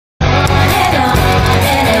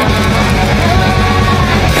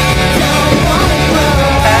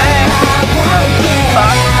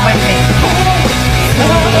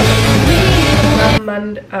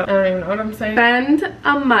what I'm saying? Spend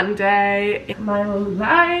a Monday in my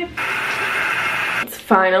life. Let's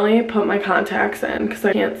finally put my contacts in because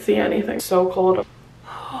I can't see anything. So cold.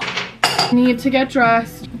 Need to get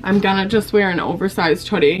dressed. I'm gonna just wear an oversized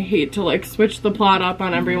hoodie. Hate to like switch the plot up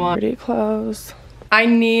on everyone. Pretty clothes. I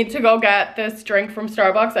need to go get this drink from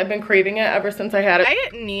Starbucks. I've been craving it ever since I had it. I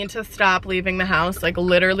need to stop leaving the house, like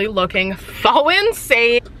literally looking so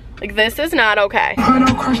insane. Like this is not okay. I'll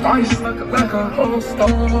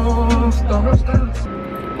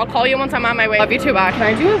call you once I'm on my way. Love you too, bye. Can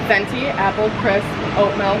I do a venti apple crisp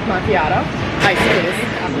oat milk macchiato? Ice please.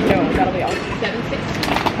 No, that'll be all. 760.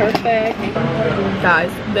 Perfect.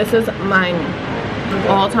 Guys, this is my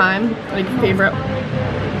all-time like favorite.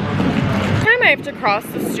 I have to cross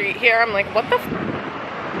the street here. I'm like, what the f?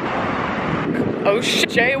 Oh shit,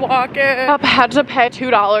 jaywalking. Up, had to pay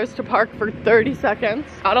 $2 to park for 30 seconds.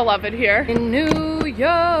 Gotta love it here in New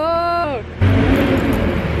York.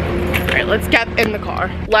 All right, let's get in the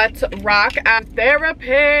car. Let's rock out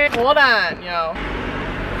therapy. Hold on, yo.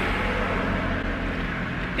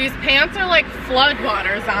 These pants are like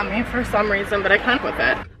floodwaters on me for some reason, but I can't with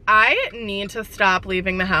it. I need to stop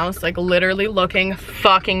leaving the house, like literally looking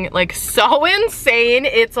fucking like so insane,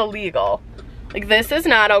 it's illegal. Like this is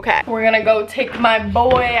not okay. We're gonna go take my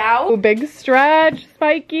boy out. Oh, big stretch,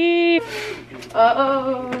 Spiky.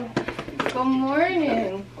 Uh-oh, good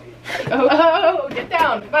morning. Oh, get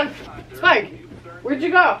down, come on. Spike, where'd you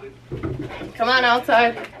go? Come on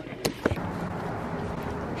outside.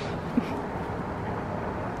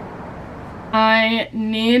 I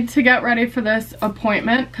need to get ready for this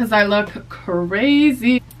appointment because I look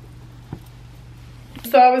crazy.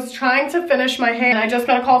 So I was trying to finish my hair and I just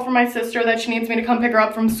got a call from my sister that she needs me to come pick her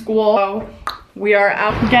up from school. So we are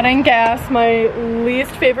out getting gas, my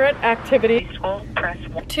least favorite activity.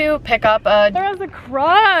 To pick up a... There has a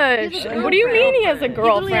crush. What do you mean he has a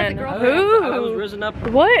girlfriend? Who? I was risen up.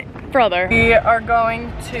 What? Brother. We are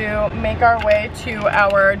going to make our way to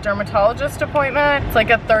our dermatologist appointment. It's like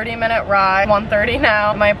a 30-minute ride. 1:30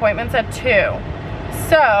 now. My appointment's at 2.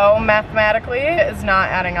 So mathematically it is not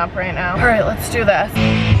adding up right now. All right, let's do this.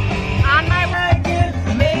 On my way.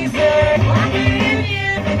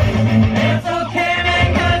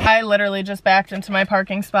 I literally just backed into my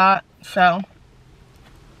parking spot, so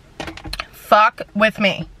fuck with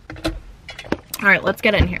me. All right, let's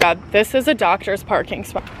get in here. God, this is a doctor's parking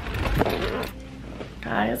spot.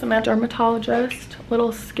 Guys, I'm at dermatologist.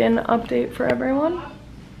 Little skin update for everyone.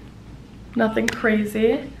 Nothing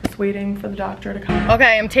crazy. Just waiting for the doctor to come.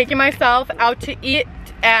 Okay, I'm taking myself out to eat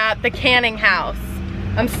at the canning house.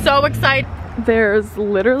 I'm so excited. There's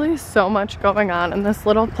literally so much going on in this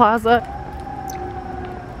little plaza.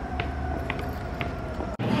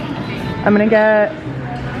 I'm gonna get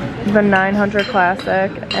the 900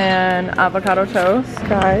 Classic and avocado toast.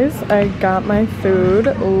 Guys, I got my food.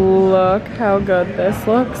 Look how good this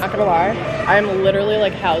looks. Not gonna lie, I'm literally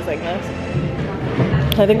like housing this.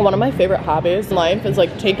 I think one of my favorite hobbies in life is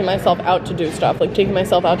like taking myself out to do stuff, like taking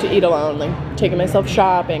myself out to eat alone, like taking myself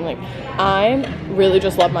shopping. Like I really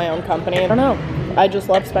just love my own company. I don't know. I just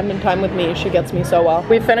love spending time with me. She gets me so well.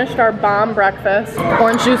 We finished our bomb breakfast.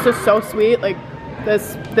 Orange juice is so sweet. Like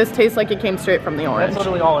this tastes like it came straight from the orange. That's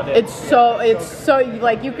literally all it is. It's so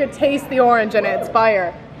like you could taste the orange in it. It's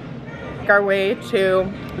fire. Our way to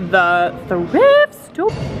the thrift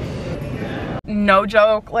store. No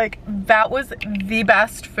joke, like that was the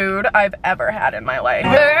best food I've ever had in my life.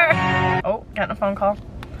 Oh, getting a phone call.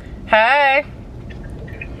 Hey.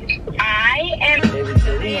 I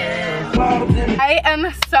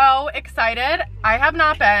am so excited. I have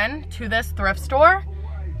not been to this thrift store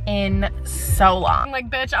in so long. Like,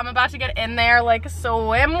 bitch, I'm about to get in there like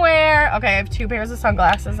swimwear. Okay, I have 2 pairs of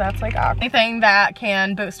sunglasses. That's like anything that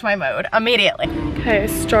can boost my mood immediately. Okay,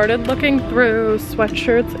 started looking through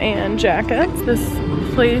sweatshirts and jackets. This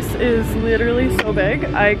place is literally so big.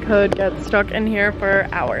 I could get stuck in here for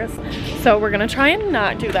hours. So we're gonna try and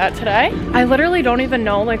not do that today. I literally don't even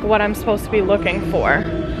know like what I'm supposed to be looking for.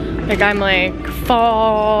 Like I'm like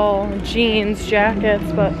fall, jeans,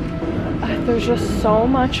 jackets, but there's just so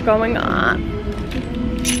much going on.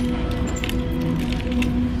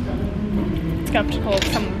 Skeptical of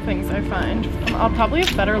some of the things I find. I'll probably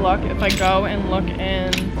have better luck if I go and look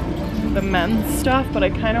in the men's stuff, but I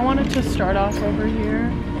kind of wanted to start off over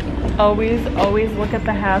here. Always look at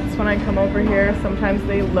the hats when I come over here. Sometimes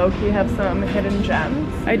they low-key have some hidden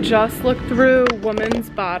gems. I just looked through women's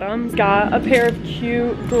bottoms. Got a pair of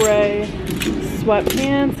cute gray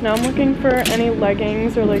sweatpants. Now I'm looking for any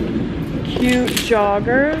leggings or like cute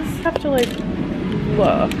joggers. Have to like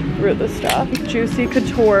look through the stuff. Juicy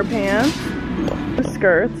couture pants. This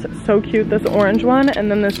skirts. So cute, this orange one, and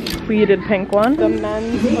then this pleated pink one. The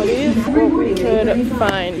men's hoodies, what we could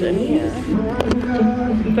find in here.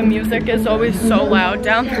 The music is always so loud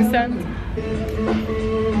down this end.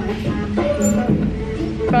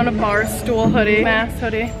 Found a bar stool hoodie, mass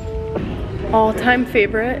hoodie. All-time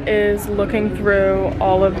favorite is looking through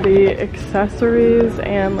all of the accessories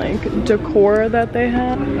and like decor that they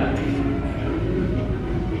have.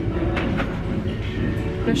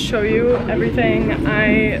 I'm gonna show you everything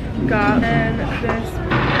I got. And this,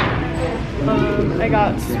 I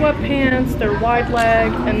got sweatpants, they're wide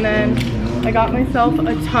leg, and then I got myself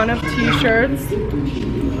a ton of t-shirts.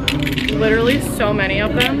 Literally so many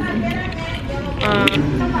of them.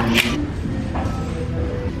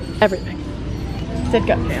 Everything. Did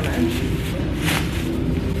gut damage.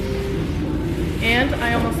 And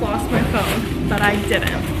I almost lost my phone, but I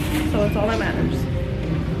didn't. So that's all that matters.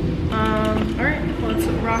 Alright, let's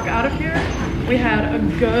rock out of here. We had a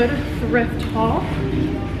good thrift haul.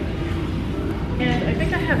 And I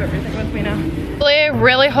think I have everything with me now.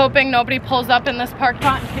 Really hoping nobody pulls up in this parking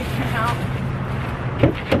lot and takes me out.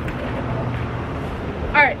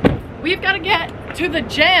 Alright, we've got to get to the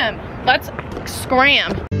gym. Let's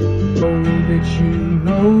scram.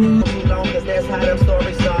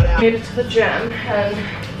 Made it to the gym, and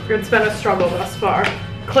it's been a struggle thus far,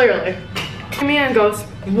 clearly. Man goes,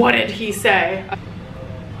 what did he say?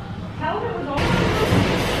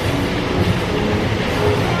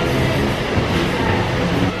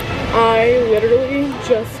 I literally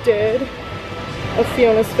just did a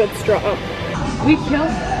Fiona's Fits drop. We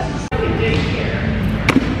killed it.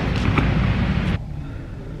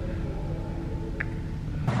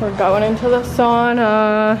 We're going into the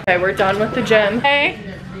sauna. Okay, we're done with the gym. Hey,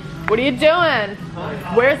 what are you doing?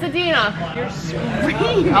 Where's Adina? You're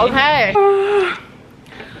screaming. Okay.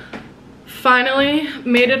 Finally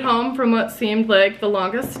made it home from what seemed like the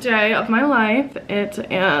longest day of my life. It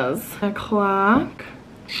is 1 o'clock.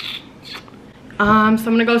 So I'm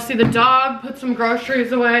gonna go see the dog, put some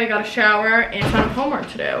groceries away, got a shower, and some homework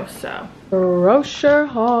to do, so. Grocery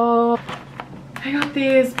haul. I got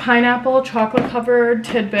these pineapple chocolate covered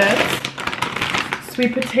tidbits,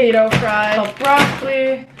 sweet potato fries,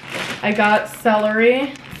 broccoli. I got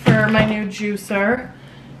celery for my new juicer,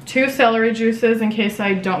 2 celery juices in case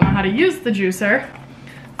I don't know how to use the juicer,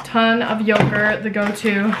 ton of yogurt, the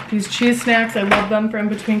go-to, these cheese snacks, I love them for in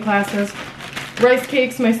between classes, rice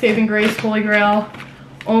cakes, my saving grace, holy grail,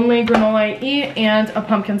 only granola I eat, and a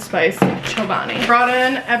pumpkin spice Chobani. Brought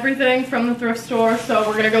in everything from the thrift store, so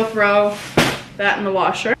we're gonna go throw that in the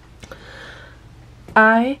washer.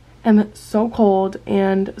 I am so cold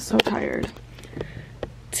and so tired.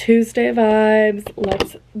 Tuesday vibes,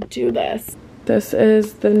 let's do this. This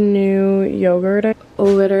is the new yogurt.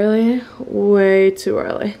 Literally way too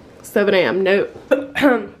early. 7 a.m. No.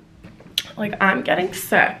 Like I'm getting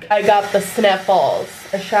sick. I got the sniffles.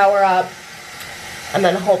 A shower up, and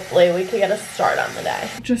then hopefully we can get a start on the day.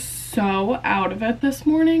 Just so out of it this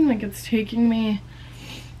morning. Like it's taking me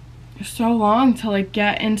so long to like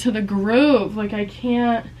get into the groove. Like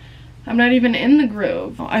I'm not even in the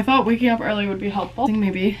groove. I thought waking up early would be helpful.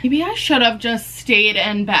 Maybe I should have just stayed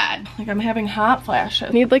in bed. Like I'm having hot flashes.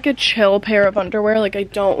 I need like a chill pair of underwear. Like I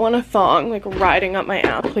don't want a thong like riding up my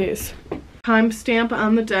ass, please. Timestamp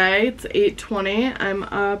on the day, it's 8:20. I'm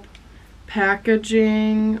up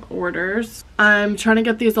packaging orders. I'm trying to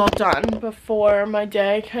get these all done before my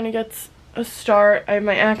day kind of gets a start. I have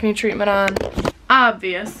my acne treatment on.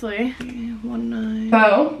 Obviously. 1-9.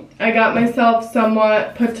 So, I got myself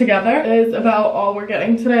somewhat put together. It is about all we're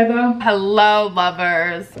getting today though. Hello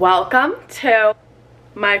lovers. Welcome to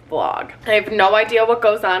my vlog. I have no idea what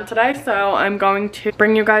goes on today, so I'm going to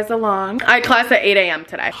bring you guys along. I had class at 8 a.m.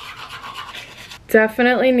 today.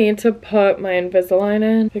 Definitely need to put my Invisalign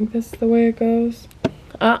in. I think this is the way it goes.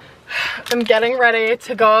 I'm getting ready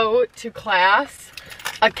to go to class.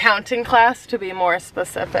 Accounting class to be more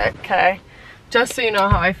specific, okay? Just so you know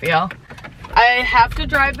how I feel. I have to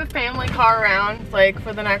drive the family car around like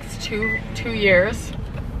for the next two years.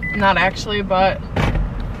 Not actually, but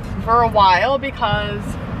for a while because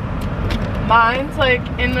mine's like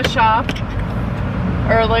in the shop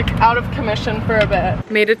or like out of commission for a bit.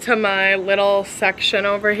 Made it to my little section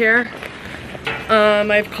over here. I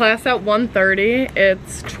have class at 1:30.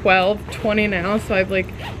 It's 12:20 now, so I have like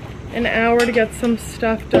an hour to get some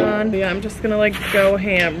stuff done. Yeah, I'm just gonna like go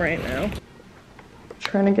ham right now.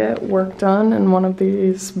 Trying to get work done in one of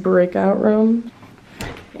these breakout rooms.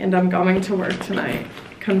 And I'm going to work tonight,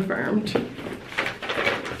 confirmed.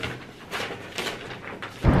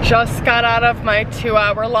 Just got out of my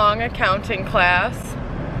 2-hour-long accounting class.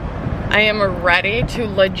 I am ready to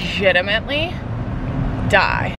legitimately die.